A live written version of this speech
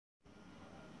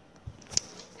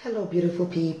Hello, beautiful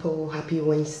people. Happy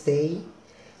Wednesday.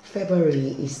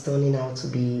 February is turning out to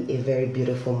be a very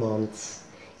beautiful month.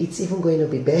 It's even going to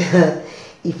be better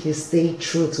if you stay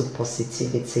true to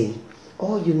positivity.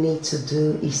 All you need to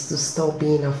do is to stop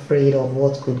being afraid of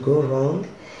what could go wrong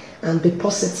and be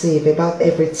positive about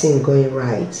everything going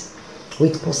right.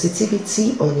 With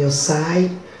positivity on your side,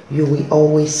 you will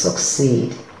always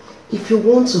succeed. If you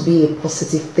want to be a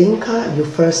positive thinker, you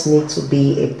first need to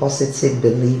be a positive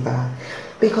believer,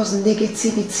 because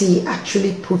negativity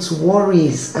actually puts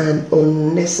worries and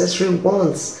unnecessary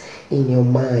wants in your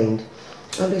mind.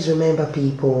 Always remember,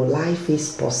 people, life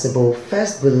is possible.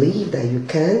 First believe that you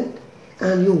can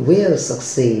and you will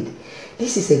succeed.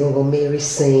 This is Egongo Mary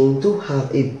saying, do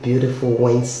have a beautiful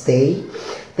Wednesday.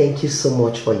 Thank you so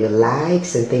much for your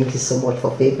likes and thank you so much for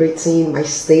favoriting my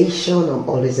station. I'm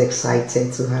always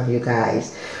excited to have you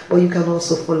guys. But you can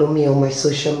also follow me on my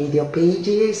social media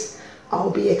pages. I'll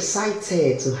be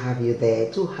excited to have you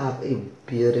there. To have a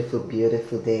beautiful,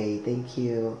 beautiful day. Thank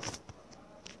you.